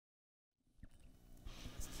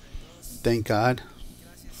Thank God.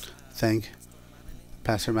 Thank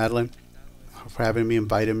Pastor Madeline for having me,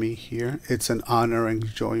 invited me here. It's an honor and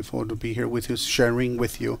joyful to be here with you, sharing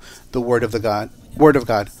with you the word of the God. Word of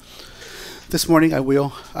God. This morning I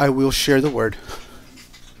will share the word.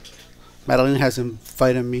 Madeline has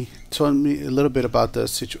invited me, told me a little bit about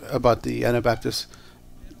about the Anabaptist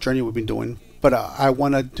journey we've been doing. But I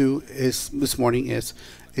want to do is this morning is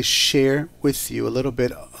share with you a little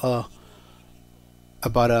bit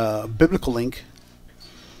about a biblical link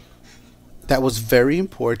that was very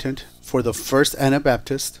important for the first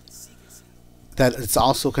Anabaptist. That it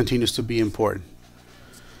also continues to be important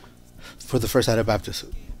for the first Anabaptist.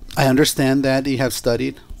 I understand that you have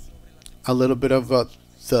studied a little bit of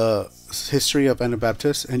the history of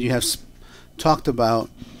Anabaptists, and you have talked about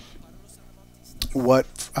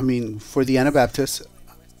what I mean for the Anabaptists,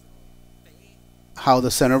 how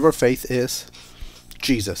the center of our faith is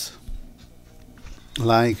Jesus.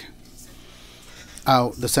 Like how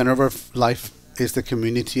the center of our life is the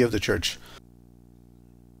community of the church,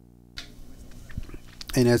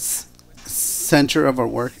 and its center of our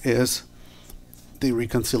work is the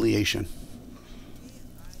reconciliation.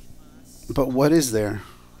 But what is there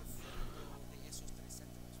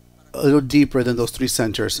a little deeper than those three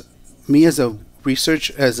centers? Me as a research,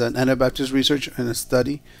 as an Anabaptist research and a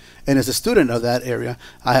study, and as a student of that area,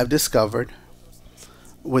 I have discovered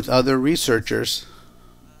with other researchers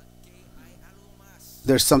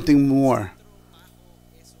there's something more.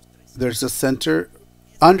 There's a center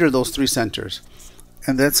under those three centers,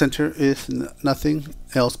 and that center is nothing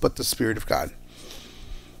else but the Spirit of God.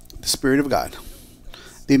 The Spirit of God.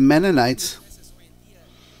 The Mennonites,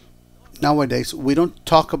 nowadays, we don't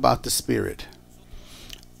talk about the Spirit.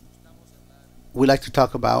 We like to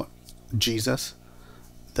talk about Jesus,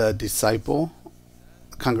 the disciple,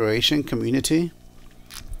 congregation, community,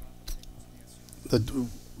 the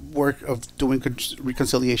work of doing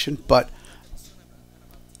reconciliation. But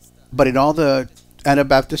in all the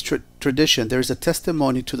Anabaptist tradition, there is a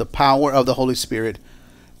testimony to the power of the Holy Spirit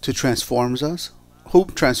to transform us, who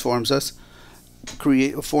transforms us,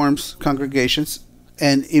 forms congregations,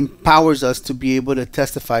 and empowers us to be able to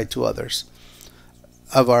testify to others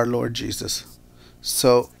of our Lord Jesus.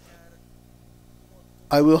 So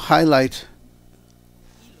I will highlight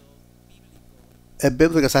a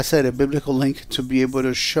biblical, as I said, a biblical link to be able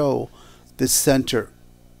to show the center,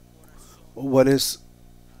 what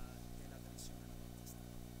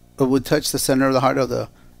would touch the center of the heart of the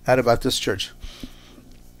Anabaptist church.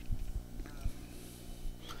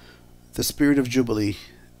 The Spirit of Jubilee,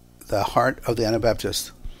 the heart of the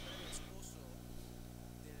Anabaptist.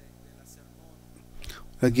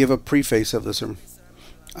 I'll give a preface of the sermon.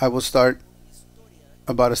 I will start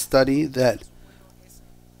about a study that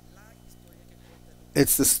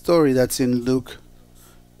it's the story that's in Luke,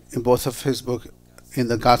 in both of his book, in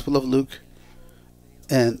the Gospel of Luke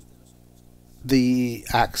and the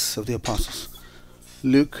Acts of the Apostles.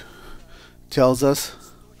 Luke tells us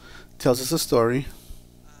a story,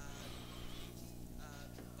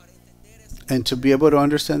 and to be able to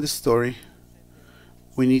understand this story,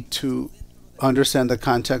 we need to understand the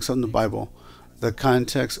context of the Bible, the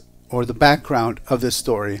context or the background of this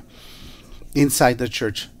story inside the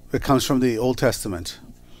church. It comes from the Old Testament.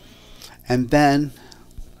 And then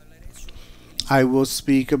I will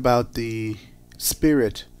speak about the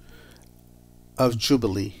Spirit of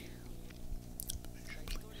Jubilee.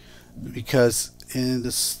 Because in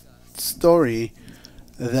the story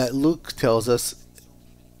that Luke tells us,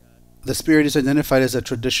 the Spirit is identified as a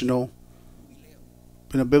traditional,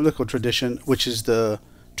 in a biblical tradition, which is the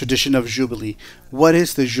tradition of Jubilee. What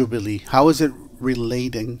is the Jubilee? How is it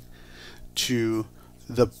relating to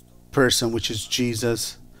the person, which is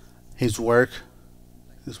Jesus, his work,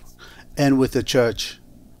 and with the church?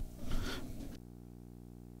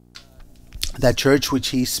 That church which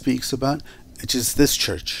he speaks about, which is this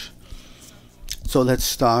church. So let's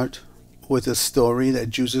start with a story that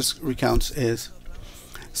Jesus recounts. Is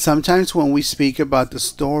sometimes when we speak about the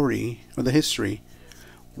story or the history,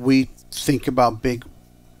 we think about big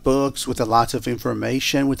books with a lot of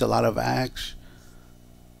information, with a lot of acts.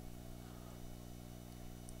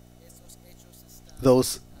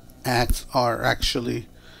 Those acts are actually,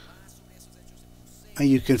 and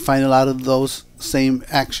you can find a lot of those same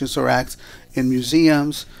actions or acts in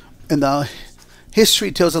museums, and the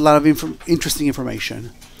history tells a lot of interesting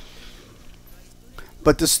information.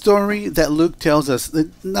 But the story that Luke tells us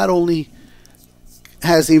that not only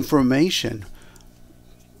has information,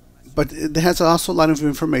 but it has also a lot of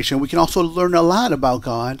information. We can also learn a lot about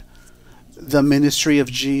God, the ministry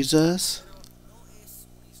of Jesus.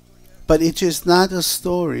 But it is not a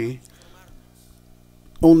story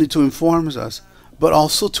only to inform us, but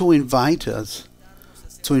also to invite us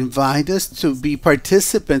to be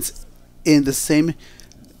participants in the same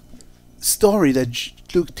story that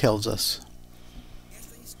Luke tells us.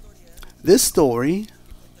 This story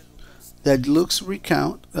that Luke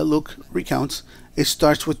recounts, it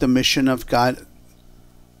starts with the mission of God.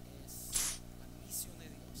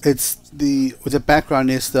 The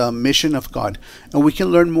background is the mission of God, and we can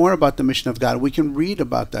learn more about the mission of God. We can read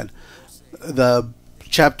about that. The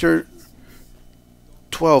chapter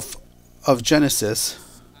 12 of Genesis,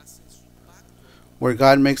 where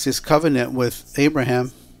God makes his covenant with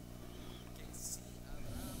Abraham,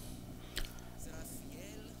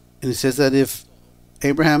 and it says that if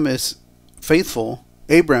Abraham is faithful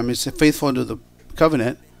to the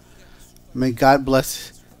covenant, may God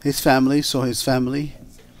bless his family, so his family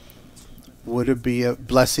would be a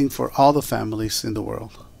blessing for all the families in the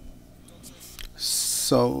world.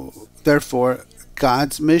 So, therefore,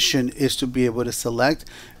 God's mission is to be able to select,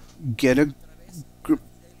 get a group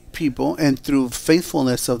of people, and through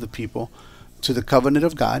faithfulness of the people to the covenant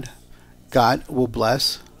of God, God will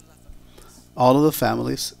bless all of the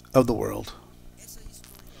families of the world.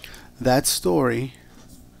 That story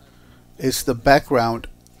is the background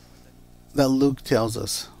that Luke tells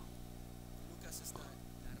us.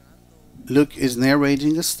 Luke is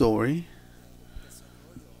narrating a story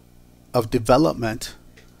of development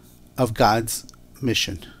of God's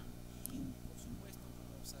mission.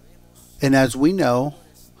 And as we know,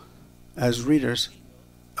 as readers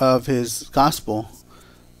of his gospel,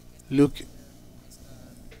 Luke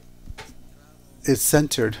is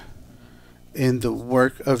centered in the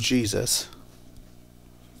work of Jesus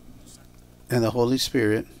and the Holy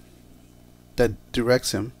Spirit that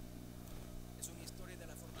directs him.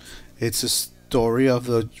 It's a story of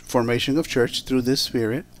the formation of church through this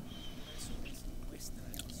Spirit,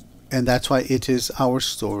 and that's why it is our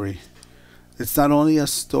story. It's not only a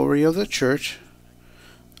story of the church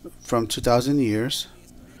from 2,000 years,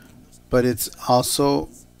 but it's also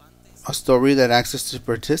a story that asks us to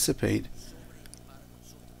participate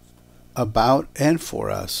about and for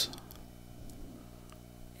us.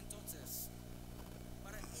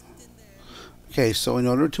 Okay, so in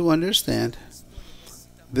order to understand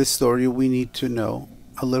this story, we need to know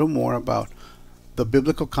a little more about the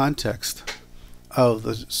biblical context of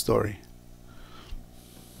the story.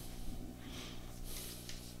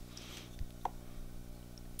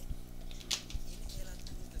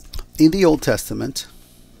 In the Old Testament,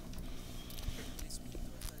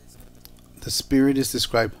 the Spirit is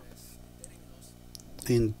described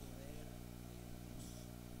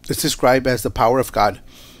it's described as the power of God.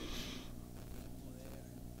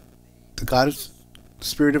 The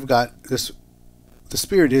Spirit of God. The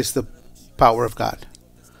Spirit is the power of God.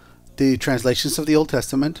 The translations of the Old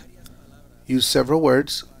Testament use several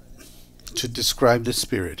words to describe the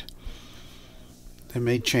Spirit. They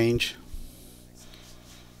may change.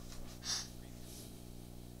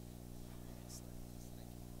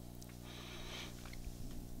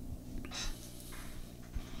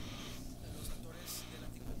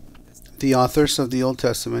 The authors of the Old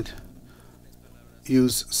Testament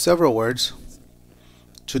use several words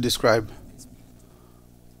to describe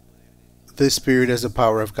the Spirit as the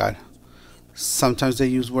power of God. Sometimes they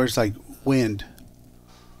use words like wind,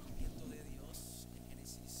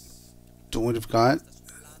 the wind of God.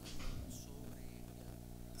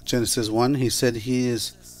 Genesis 1, he said he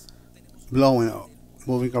is blowing,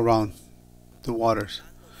 moving around the waters.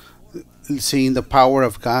 Seeing the power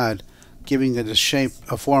of God, giving it a shape,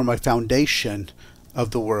 a form, a foundation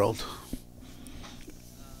of the world,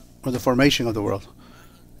 or the formation of the world.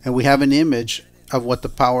 And we have an image of what the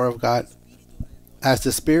power of God, as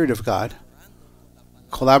the Spirit of God,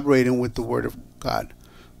 collaborating with the Word of God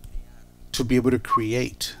to be able to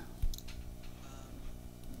create.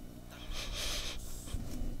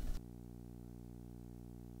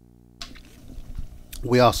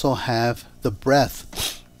 We also have the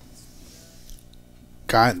breath.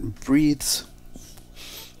 God breathes,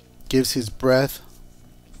 gives his breath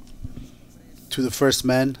to the first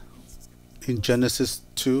man in Genesis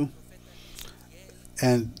 2.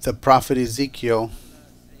 And the prophet Ezekiel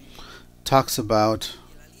talks about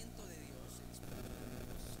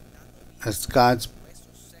as God's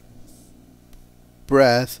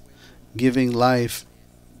breath giving life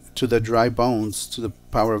to the dry bones, to the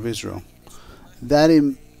power of Israel. That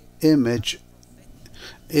image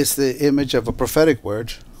is the image of a prophetic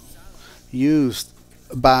word used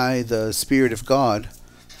by the Spirit of God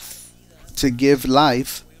to give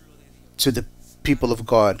life to the people of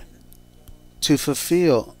God, to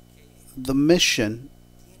fulfill the mission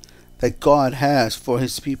that God has for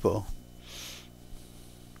his people.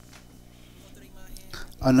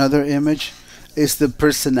 Another image is the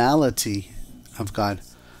personality of God.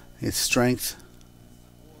 His strength,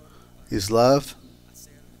 His love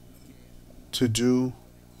to do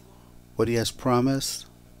what He has promised,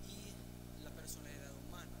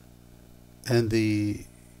 and the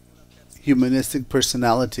humanistic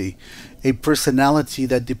personality, a personality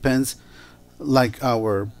that depends like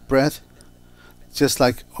our breath, just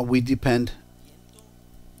like we depend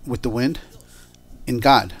with the wind in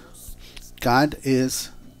God. God is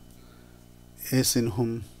in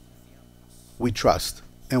whom we trust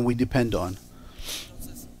and we depend on.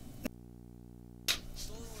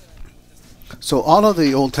 So all of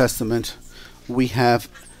the Old Testament, we have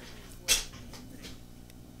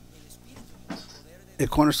a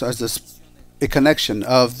cornerstone as a connection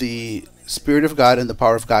of the Spirit of God and the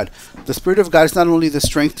power of God. The Spirit of God is not only the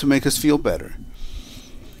strength to make us feel better.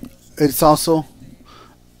 It's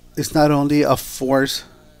not only a force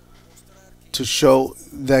to show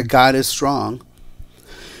that God is strong.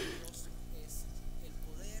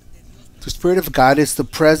 The Spirit of God is the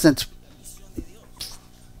present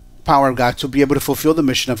power of God to be able to fulfill the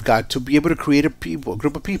mission of God, to be able to create a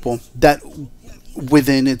group of people that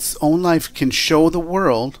within its own life can show the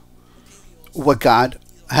world what God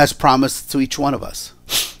has promised to each one of us.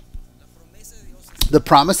 The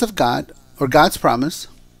promise of God, or God's promise,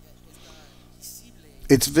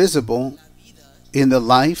 it's visible in the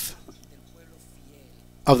life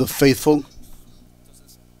of the faithful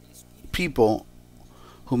people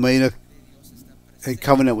who made a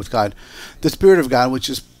covenant with God. The Spirit of God, which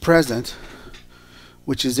is present,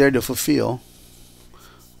 which is there to fulfill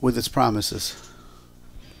with its promises.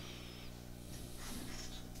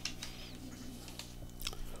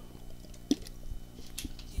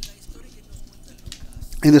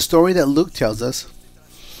 In the story that Luke tells us,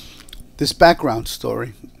 this background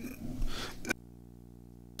story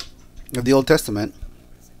of the Old Testament,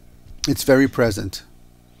 it's very present.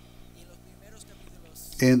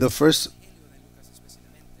 In the first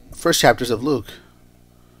chapters of Luke,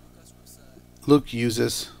 Luke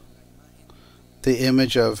uses the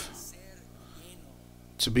image of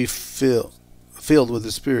to be filled with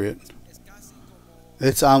the Spirit.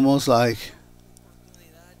 It's almost like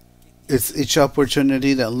it's each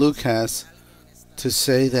opportunity that Luke has to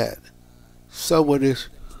say that someone is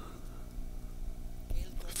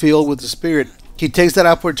filled with the Spirit. He takes that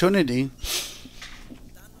opportunity.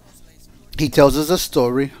 He tells us a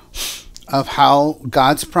story of how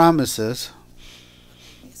God's promises,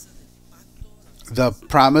 the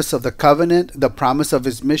promise of the covenant, the promise of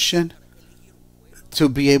His mission, to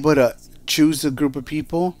be able to choose a group of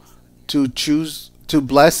people, to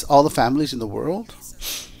bless all the families in the world.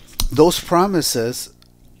 Those promises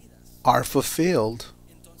are fulfilled.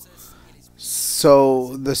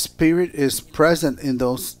 So the Spirit is present in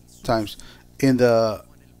those times. In the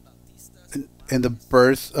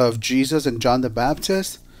birth of Jesus and John the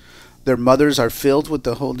Baptist, their mothers are filled with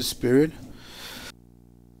the Holy Spirit.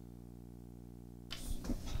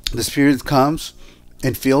 The Spirit comes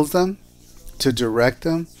and fills them to direct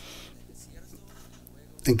them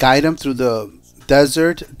and guide them through the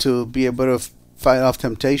desert to be able to fight off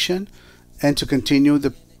temptation and to continue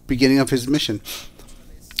the beginning of His mission.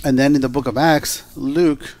 And then in the book of Acts,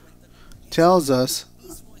 Luke tells us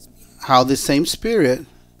how the same Spirit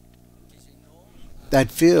that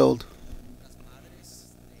filled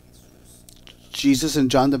Jesus and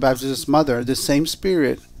John the Baptist's mother, the same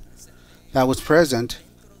Spirit that was present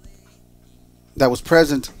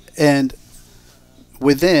and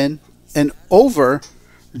within and over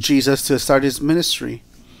Jesus to start His ministry.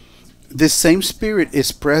 This same Spirit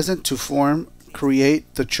is present to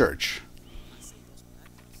create the church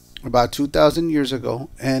about 2,000 years ago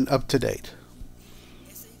and up to date.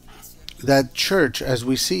 That church, as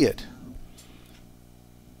we see it,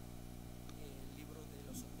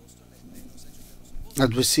 as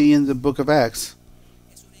we see in the book of Acts,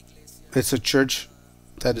 it's a church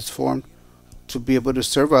that is formed to be able to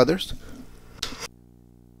serve others,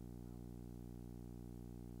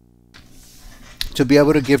 to be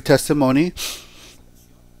able to give testimony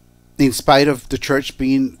in spite of the church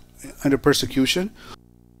being under persecution,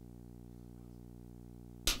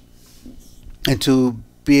 and to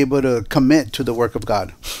be able to commit to the work of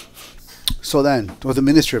God. So then, or the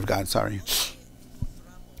ministry of God, sorry.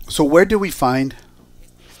 So where do we find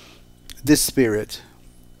this Spirit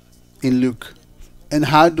in Luke? And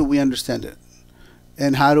how do we understand it?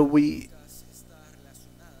 And how do we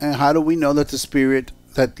know that the Spirit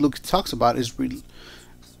that Luke talks about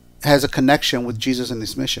has a connection with Jesus and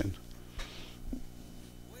His mission?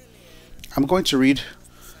 I'm going to read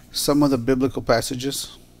some of the biblical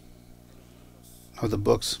passages of the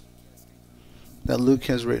books that Luke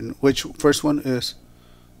has written. Which first one is?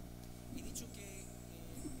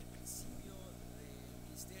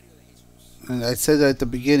 And I said that at the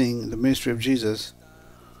beginning, the ministry of Jesus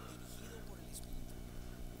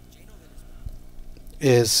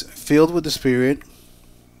is filled with the Spirit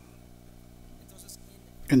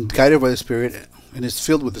and guided by the Spirit and is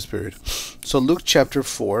filled with the Spirit. So Luke chapter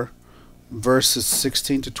 4, verses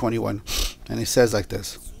 16 to 21. And it says like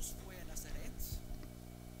this.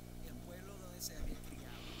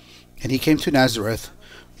 And he came to Nazareth,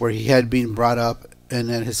 where he had been brought up, and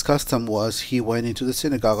then his custom was he went into the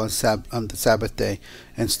synagogue on the Sabbath day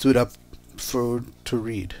and stood up to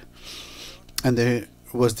read. And there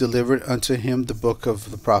was delivered unto him the book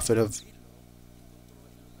of the prophet of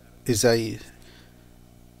Isaiah.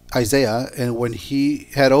 And when he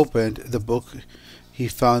had opened the book, he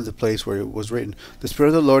found the place where it was written, "The Spirit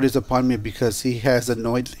of the Lord is upon me, because he hath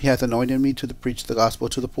anointed me to preach the gospel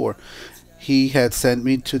to the poor. He hath sent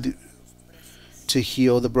me to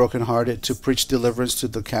heal the brokenhearted, to preach deliverance to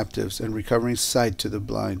the captives, and recovering sight to the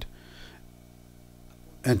blind,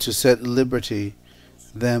 and to set liberty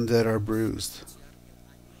them that are bruised,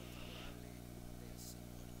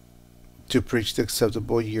 to preach the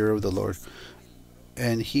acceptable year of the Lord."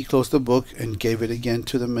 And he closed the book and gave it again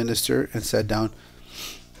to the minister and sat down.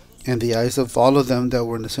 And the eyes of all of them that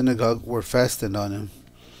were in the synagogue were fastened on him.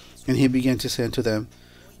 And he began to say unto them,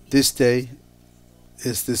 "This day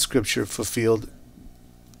is this scripture fulfilled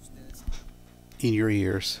in your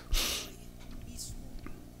ears."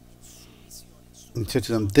 And said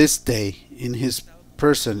to them, this day, in his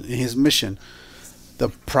person, in his mission, the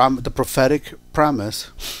prophetic promise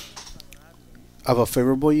of a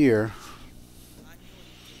favorable year,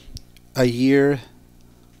 a year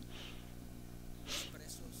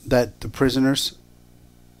that the prisoners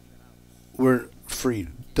were freed,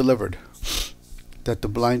 delivered, that the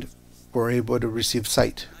blind were able to receive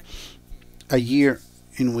sight, a year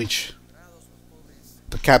in which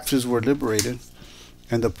the captives were liberated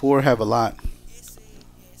and the poor have a lot.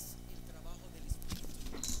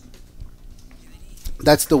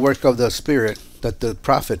 That's the work of the Spirit that the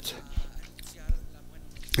prophet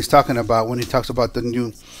is talking about when he talks about the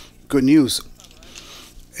new good news.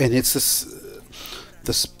 And it's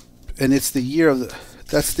the year of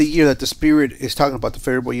that's the year that the Spirit is talking about, the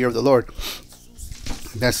favorable year of the Lord.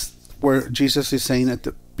 That's where Jesus is saying at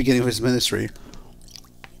the beginning of his ministry,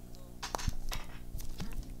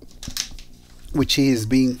 which he's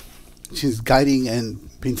guiding and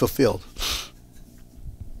being fulfilled.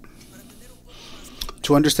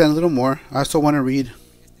 To understand a little more, I also want to read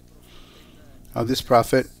of this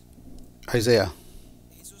prophet Isaiah.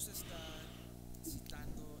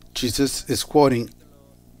 Jesus is quoting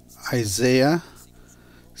Isaiah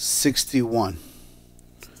 61,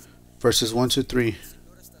 verses 1 to 3.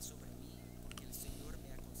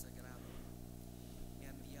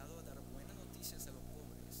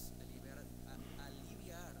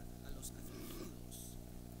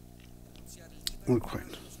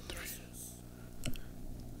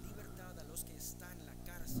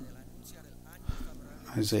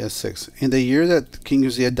 Isaiah 6. In the year that King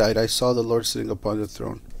Uzziah died, I saw the Lord sitting upon the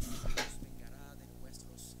throne.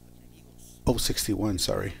 Oh, 61,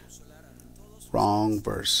 sorry. Wrong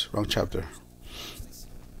verse, wrong chapter.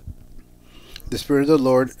 The Spirit of the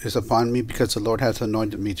Lord is upon me, because the Lord hath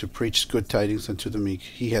anointed me to preach good tidings unto the meek.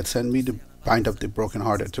 He hath sent me to bind up the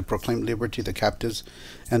brokenhearted, to proclaim liberty to the captives,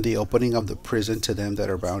 and the opening of the prison to them that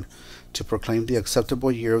are bound, to proclaim the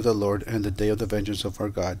acceptable year of the Lord, and the day of the vengeance of our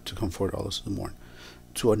God, to comfort all those who mourn,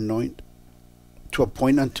 to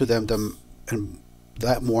appoint unto them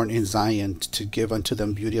that mourn in Zion, to give unto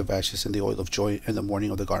them beauty of ashes and the oil of joy, and the mourning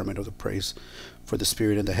of the garment of the praise for the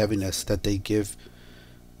spirit and the heaviness that they give.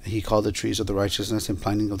 He called the trees of the righteousness and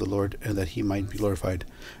planting of the Lord, and that he might be glorified.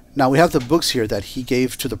 Now we have the books here that he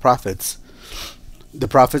gave to the prophets. The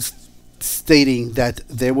prophets stating that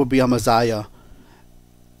there will be a Messiah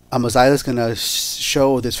that's going to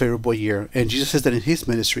show this favorable year. And Jesus says that in his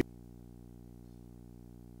ministry,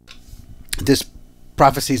 this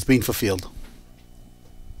prophecy is being fulfilled.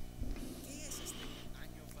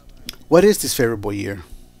 What is this favorable year?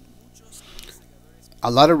 A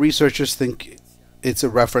lot of researchers think it's a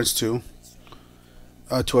reference to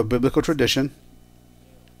a biblical tradition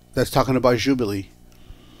that's talking about Jubilee.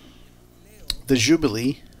 The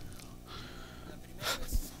Jubilee,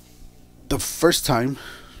 the first time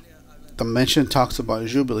the mention talks about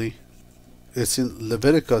Jubilee, it's in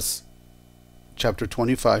Leviticus chapter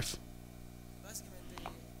 25.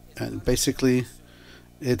 And basically,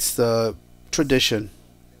 it's the tradition.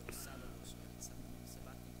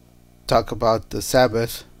 Talk about the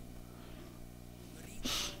Sabbath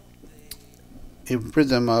a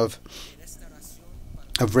rhythm of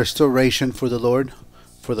restoration for the Lord,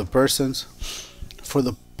 for the persons, for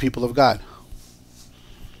the people of God.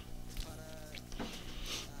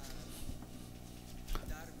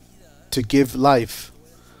 To give life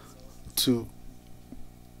to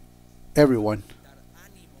everyone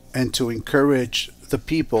and to encourage the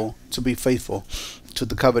people to be faithful to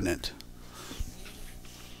the covenant.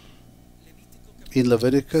 In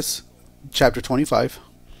Leviticus chapter 25,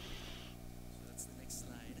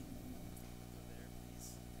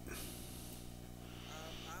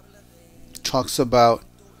 talks about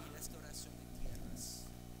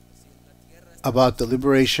the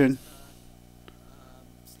liberation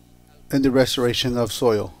and the restoration of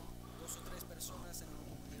soil.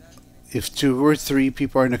 If 2 or 3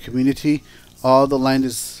 people are in a community, all the land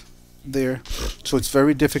is there. So it's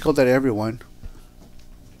very difficult that everyone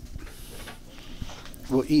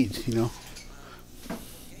will eat,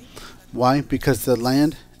 Why? Because the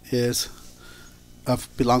land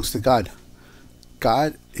belongs to God.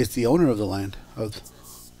 God is the owner of the land.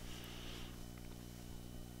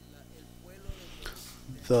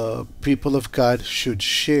 The people of God should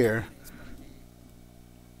share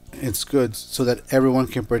its goods so that everyone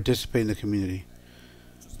can participate in the community.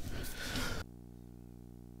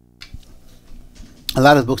 A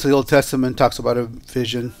lot of books of the Old Testament talks about a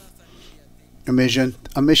mission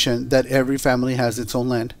that every family has its own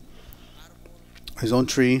land, its own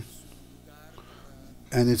tree,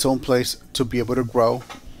 and its own place to be able to grow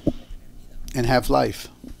and have life.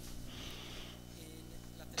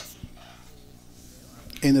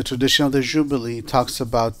 In the tradition of the Jubilee, it talks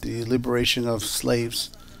about the liberation of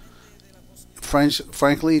slaves.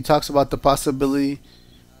 Frankly, it talks about the possibility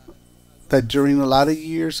that during a lot of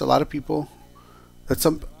years, a lot of people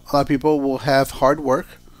will have hard work,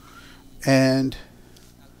 and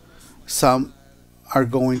some are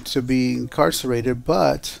going to be incarcerated,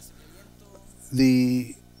 but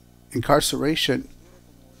the incarceration,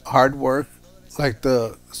 hard work, like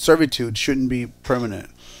the servitude, shouldn't be permanent.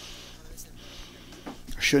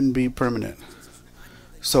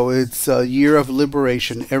 So it's a year of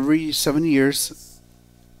liberation every 7 years,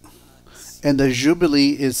 and the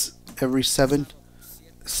Jubilee is every 7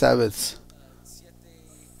 Sabbaths,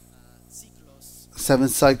 7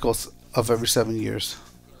 cycles of every 7 years.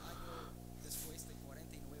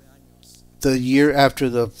 The year after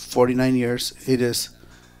the 49 years, it is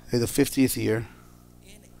the 50th year.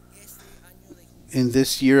 In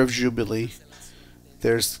this year of Jubilee,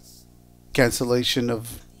 there's cancellation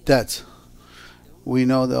of debt. We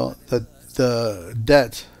know though that the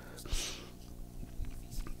debt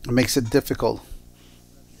makes it difficult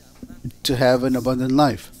to have an abundant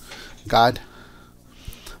life. God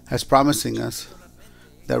has promising us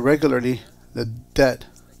that regularly the debt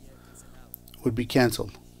would be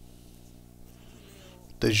canceled.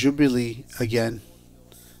 The Jubilee, again,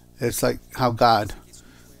 it's like how God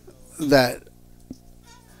that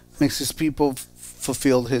makes his people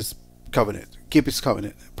fulfill his covenant, keep his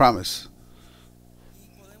covenant promise.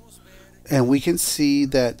 And we can see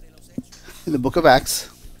that in the book of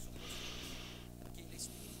Acts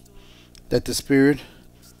that the Spirit,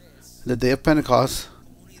 the day of Pentecost,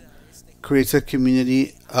 creates a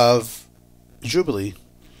community of Jubilee.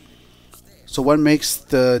 So what makes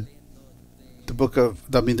the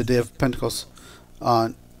day of Pentecost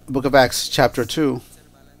on the book of Acts chapter 2,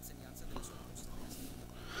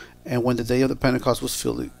 and when the day of the Pentecost was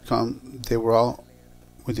fully come, they were all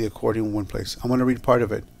with the accordion in one place. I'm going to read part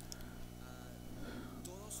of it.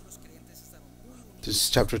 This is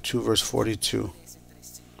chapter 2, verse 42.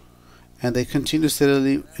 And they continued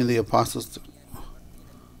steadily in the apostles.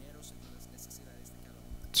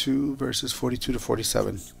 2 verses 42 to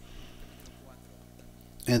 47.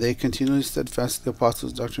 And they continually steadfast in the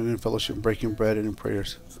apostles' doctrine and fellowship, breaking bread and in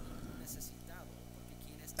prayers.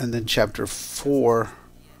 And then chapter 4,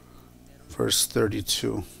 verse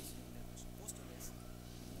 32.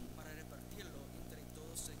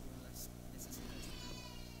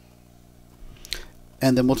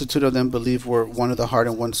 And the multitude of them believed were one of the heart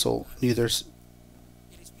and one soul, neither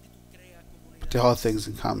but they all things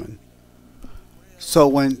in common. So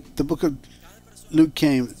when the book of Luke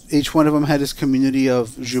came, each one of them had his community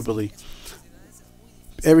of Jubilee.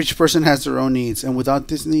 Every person has their own needs, and without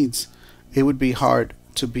these needs, it would be hard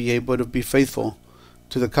to be able to be faithful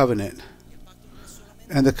to the covenant.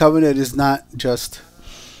 And the covenant is not just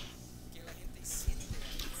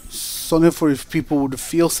something for if people would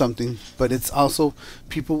feel something, but it's also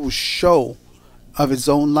people will show of his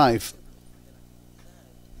own life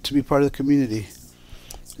to be part of the community.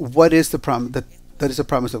 What is the promise? That is the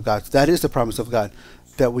promise of God. That is the promise of God,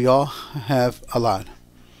 that we all have a lot.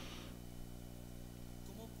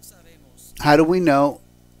 How do we know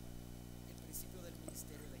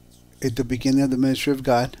at the beginning of the ministry of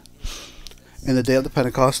God, in the day of the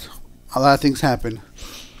Pentecost, a lot of things happen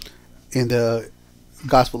in the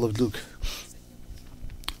Gospel of Luke.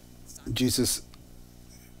 Jesus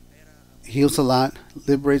heals a lot,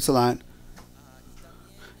 liberates a lot,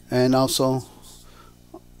 and also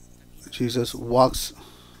Jesus walks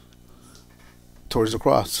towards the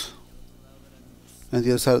cross. And the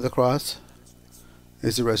other side of the cross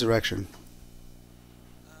is the resurrection.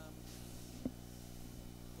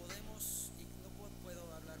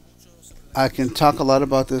 I can talk a lot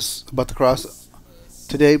about this, about the cross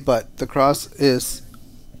today, but the cross is,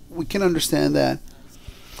 we can understand that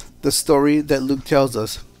the story that Luke tells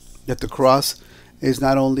us, that the cross is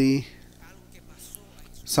not only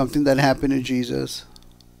something that happened to Jesus,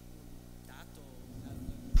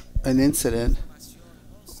 an incident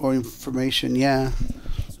or information, yeah,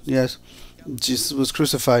 yes, Jesus was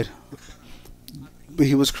crucified. But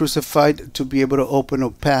he was crucified to be able to open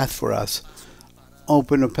a path for us,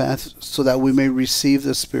 open a path so that we may receive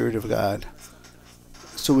the Spirit of God,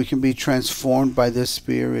 so we can be transformed by the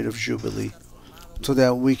Spirit of Jubilee, so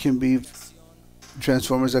that we can be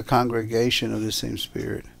transformed as a congregation of the same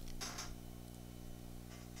Spirit.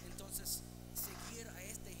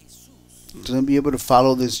 To then be able to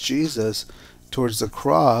follow this Jesus towards the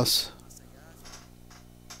cross,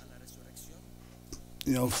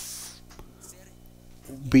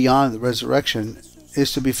 beyond the resurrection,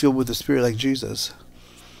 is to be filled with the Spirit like Jesus.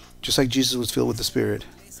 Just like Jesus was filled with the Spirit.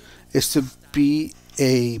 Is to be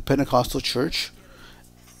a Pentecostal church.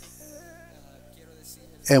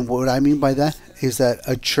 And what I mean by that is that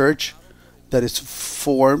a church that is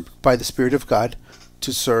formed by the Spirit of God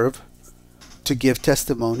to serve, to give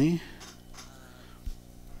testimony,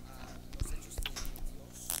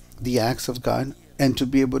 the acts of God, and to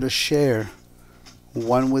be able to share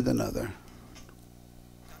one with another.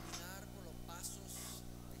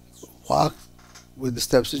 Walk with the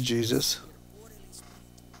steps of Jesus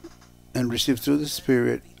and receive through the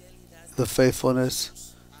Spirit the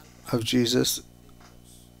faithfulness of Jesus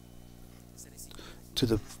to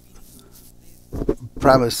the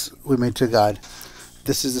promise we made to God.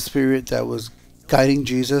 This is the Spirit that was guiding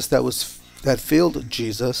Jesus, that filled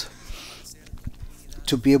Jesus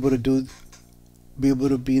to be able to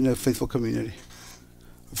be in a faithful community,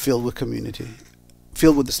 filled with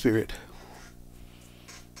the Spirit.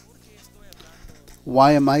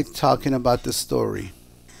 Why am I talking about this story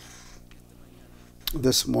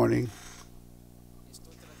this morning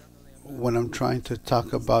when I'm trying to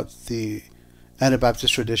talk about the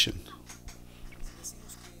Anabaptist tradition?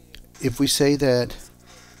 If we say the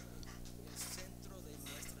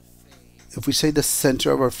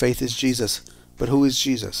center of our faith is Jesus, but who is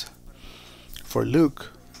Jesus? For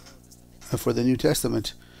Luke and for the New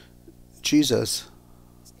Testament, Jesus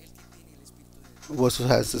who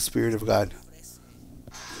has the Spirit of God,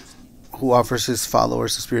 who offers his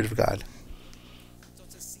followers the Spirit of God.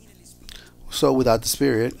 So without the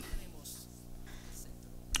Spirit,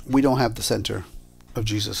 we don't have the center of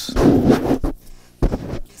Jesus.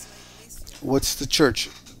 What's the church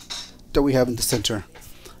that we have in the center?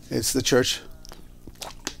 It's the church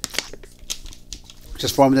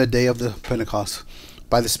just formed the day of the Pentecost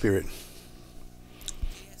by the Spirit.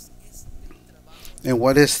 And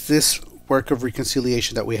what is this work of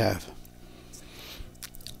reconciliation that we have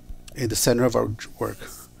in the center of our work?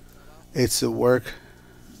 It's a work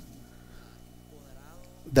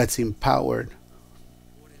that's empowered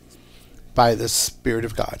by the Spirit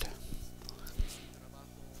of God.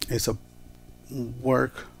 It's a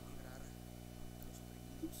work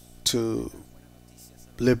to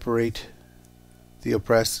liberate the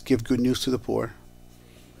oppressed, give good news to the poor,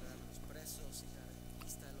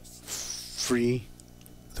 free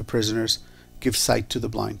the prisoners, give sight to the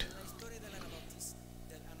blind.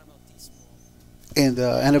 In the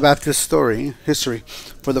Anabaptist history,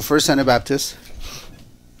 for the first Anabaptist,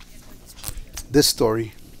 this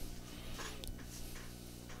story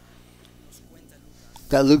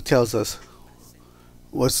that Luke tells us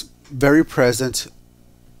was very present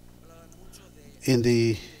in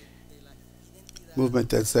the movement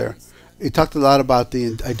that's there. It talked a lot about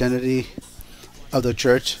the identity of the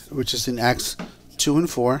church, which is in Acts 2 and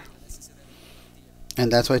 4.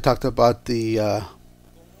 And that's why I talked about the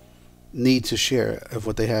need to share of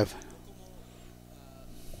what they have.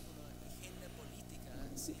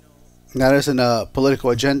 Not as a political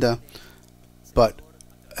agenda, but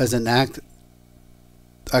as an act,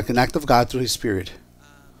 like an act of God through His Spirit.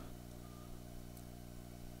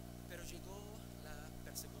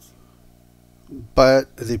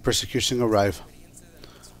 But the persecution arrived.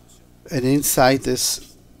 And inside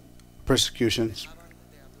this persecutions,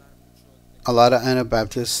 a lot of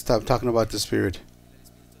Anabaptists stopped talking about the Spirit.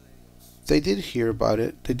 They did hear about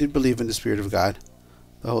it. They did believe in the Spirit of God.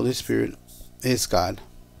 The Holy Spirit is God.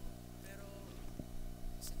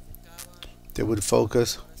 They would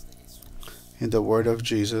focus in the word of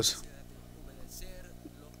Jesus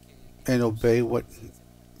and obey what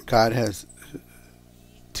God has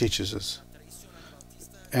teaches us.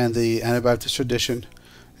 And the Anabaptist tradition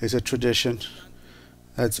is a tradition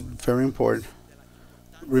that's very important,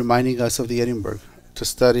 reminding us of the Edinburgh to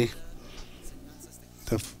study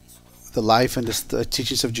the life and the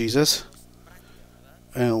teachings of Jesus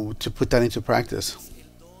and to put that into practice.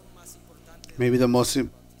 Maybe the most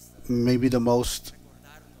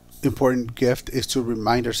important gift is to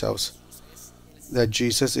remind ourselves that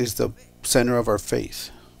Jesus is the center of our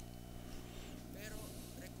faith.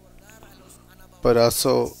 But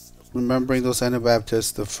also remembering those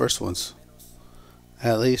Anabaptists, the first ones,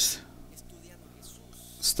 at least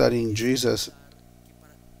studying Jesus,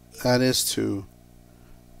 that is to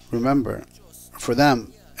remember for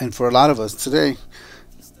them and for a lot of us today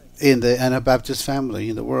in the Anabaptist family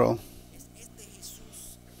in the world.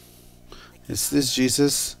 It's this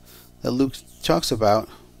Jesus that Luke talks about,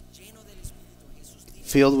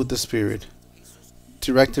 filled with the Spirit,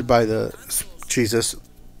 directed by the Jesus,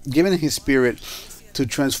 given his Spirit to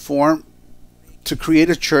transform, to create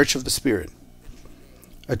a church of the Spirit,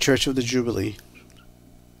 a church of the Jubilee.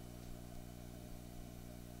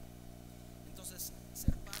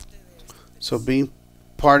 So being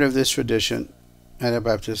part of this tradition,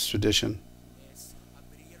 Anabaptist tradition,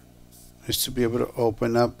 is to be able to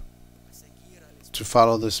open up to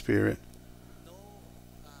follow the Spirit,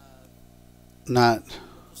 not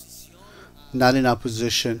in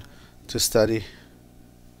opposition to study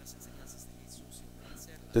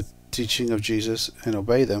the teaching of Jesus and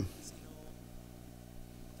obey them,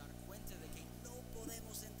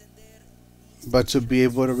 but to be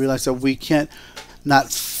able to realize that we can't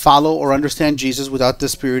not follow or understand Jesus without the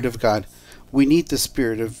Spirit of God. We need the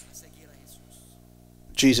Spirit of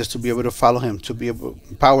Jesus to be able to follow him, to be able to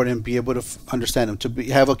empower him, be able to understand him, to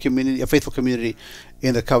have a community, a faithful community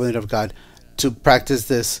in the covenant of God, to practice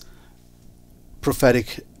this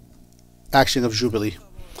prophetic action of Jubilee.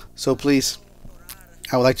 So please,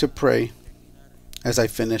 I would like to pray as I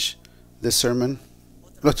finish this sermon.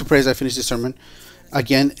 I'd like to pray as I finish this sermon.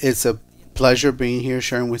 Again, it's a pleasure being here,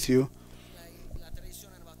 sharing with you,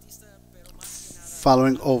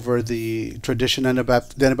 following over the tradition and the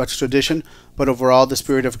Anabaptist tradition, but overall the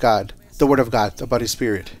Spirit of God, the Word of God about His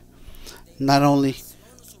Spirit. Not only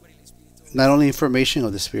information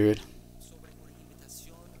of the Spirit,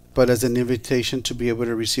 but as an invitation to be able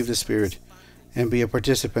to receive the Spirit and be a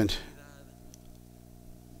participant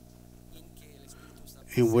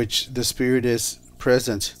in which the Spirit is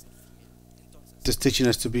present, just teaching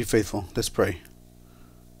us to be faithful. Let's pray.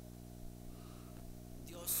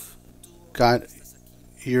 God,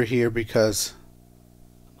 you're here because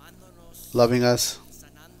loving us,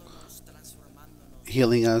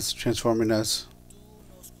 healing us, transforming us.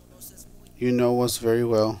 You know us very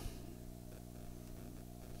well.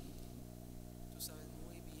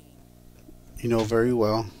 You know very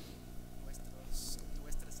well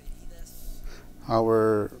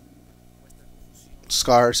our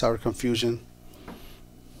scars, our confusion,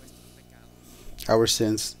 our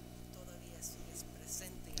sins.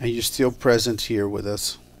 And you're still present here with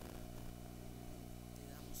us.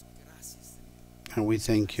 And we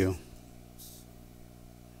thank you.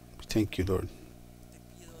 We thank you, Lord.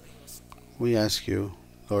 We ask you,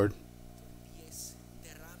 Lord,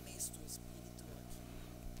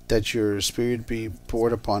 that your Spirit be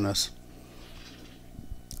poured upon us.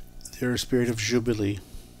 Your Spirit of Jubilee.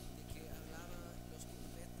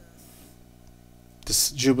 This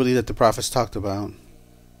Jubilee that the prophets talked about.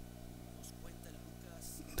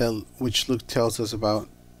 That which Luke tells us about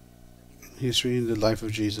history in the life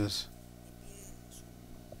of Jesus.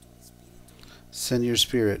 Send your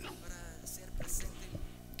Spirit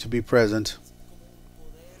to be present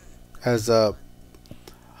as a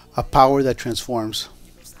power that transforms,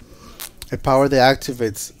 a power that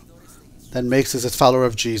activates, that makes us a follower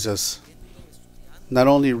of Jesus. Not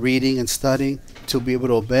only reading and studying to be able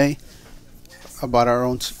to obey about our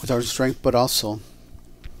own with our strength, but also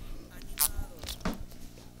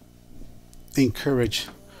encourage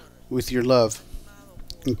with your love,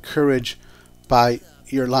 encourage by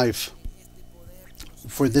your life,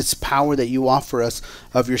 for this power that you offer us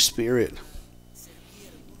of your Spirit,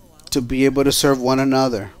 to be able to serve one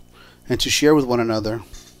another and to share with one another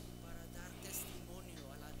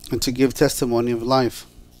and to give testimony of life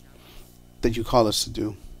that you call us to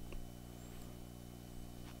do.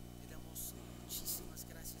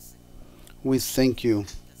 We thank you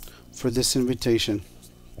for this invitation,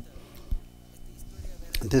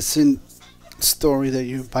 this story that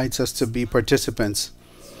you invite us to be participants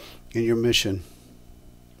in your mission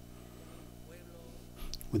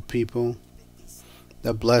with people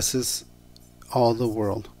that blesses all the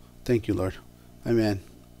world. Thank you, Lord. Amen.